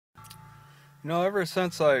You know, ever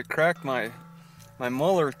since I cracked my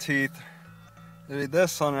molar teeth, maybe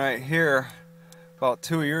this one right here, about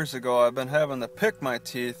 2 years ago, I've been having to pick my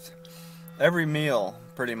teeth every meal,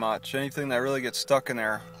 pretty much. Anything that really gets stuck in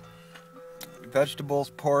there.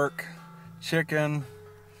 Vegetables, pork, chicken,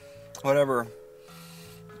 whatever.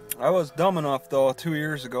 I was dumb enough though 2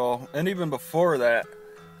 years ago, and even before that,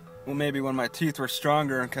 well, maybe when my teeth were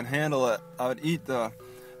stronger and can handle it, I would eat the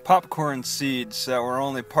popcorn seeds that were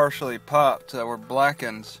only partially popped, that were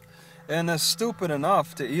blackened. And it's stupid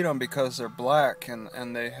enough to eat them because they're black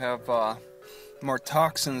and they have more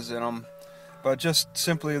toxins in them. But just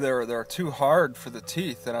simply they're too hard for the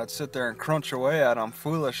teeth, and I'd sit there and crunch away at them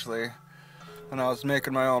foolishly when I was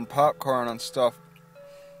making my own popcorn and stuff.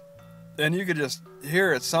 And you could just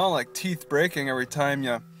hear it sound like teeth breaking every time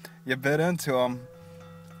you bit into them.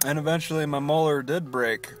 And eventually my molar did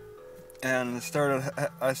break, and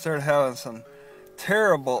I started having some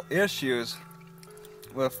terrible issues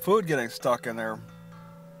with food getting stuck in there.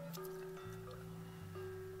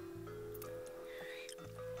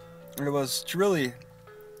 It was really,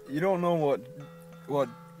 you don't know what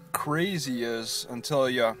crazy is until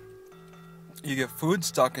you get food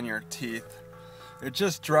stuck in your teeth. It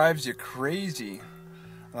just drives you crazy.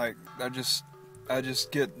 Like I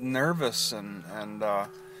just get nervous and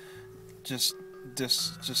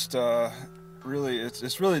really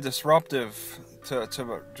it's really disruptive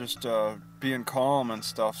to just being calm and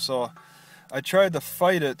stuff. So I tried to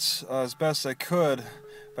fight it as best I could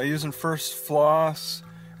by using first floss,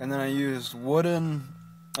 and then I used wooden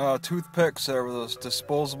toothpicks that were those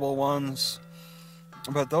disposable ones.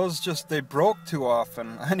 But those they broke too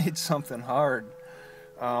often. I need something hard.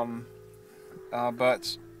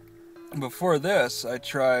 But before this, I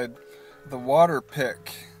tried the water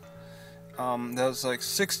pick. That was like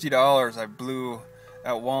 $60 I blew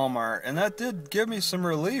at Walmart, and that did give me some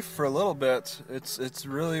relief for a little bit. It's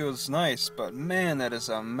really was nice, but man, that is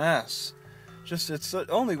a mess. It's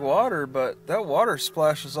only water, but that water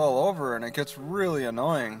splashes all over, and it gets really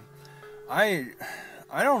annoying. I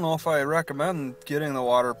don't know if I recommend getting the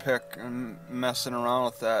water pick and messing around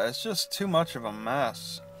with that. It's just too much of a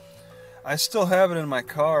mess. I still have it in my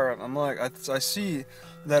car. I'm like, I see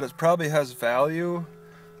that it probably has value,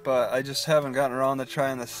 but I just haven't gotten around to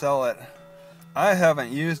trying to sell it. I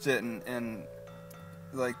haven't used it in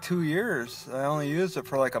like 2 years. I only used it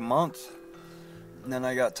for like a month, and then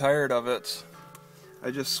I got tired of it. I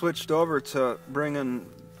just switched over to bringing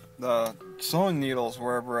the sewing needles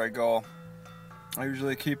wherever I go. I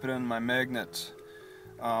usually keep it in my magnet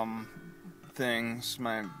things,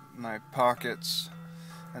 my pockets,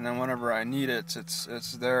 and then whenever I need it,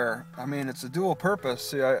 it's there. I mean, it's a dual purpose.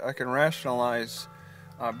 See, I can rationalize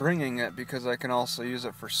bringing it because I can also use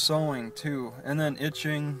it for sewing too, and then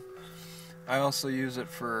itching. I also use it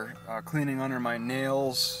for cleaning under my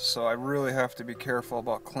nails, so I really have to be careful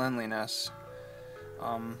about cleanliness.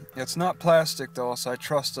 It's not plastic though, so I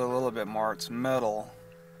trust it a little bit more. It's metal,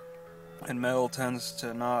 and metal tends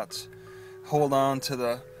to not hold on to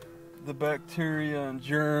the bacteria and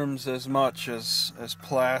germs as much as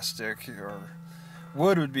plastic. Or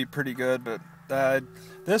wood would be pretty good, but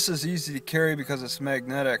this is easy to carry because it's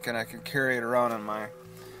magnetic, and I can carry it around in my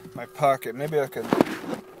pocket. Maybe I could,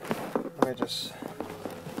 let me just,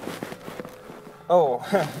 oh,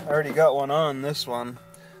 I already got one on this one.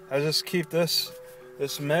 I just keep this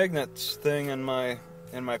magnet thing in my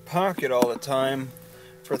pocket all the time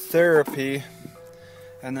for therapy,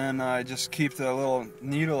 and then I just keep the little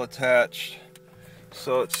needle attached,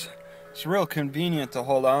 so it's real convenient to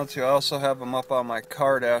hold on to. I also have them up on my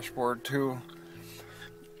car dashboard too.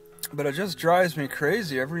 But it just drives me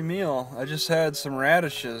crazy every meal. I just had some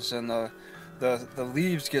radishes, and the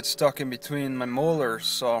leaves get stuck in between my molars,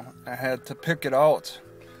 so I had to pick it out.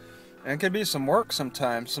 And it can be some work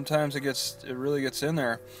sometimes. Sometimes it really gets in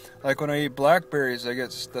there. Like when I eat blackberries,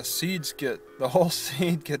 the whole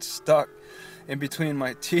seed gets stuck in between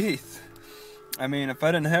my teeth. I mean, if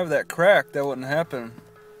I didn't have that crack, that wouldn't happen.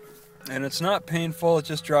 And it's not painful, it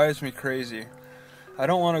just drives me crazy. I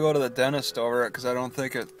don't want to go to the dentist over it because I don't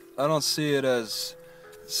see it as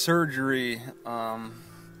surgery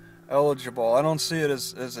eligible. I don't see it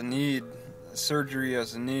as a need, surgery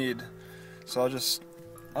as a need. So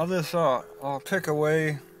I'll pick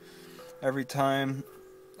away every time.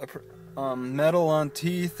 Metal on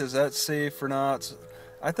teeth, is that safe or not?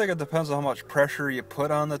 I think it depends on how much pressure you put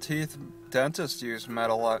on the teeth. Dentists use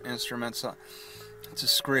metal instruments to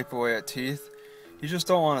scrape away at teeth. You just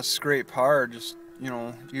don't want to scrape hard. Just,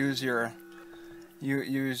 you're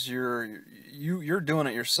doing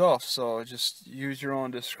it yourself, so just use your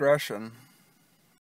own discretion.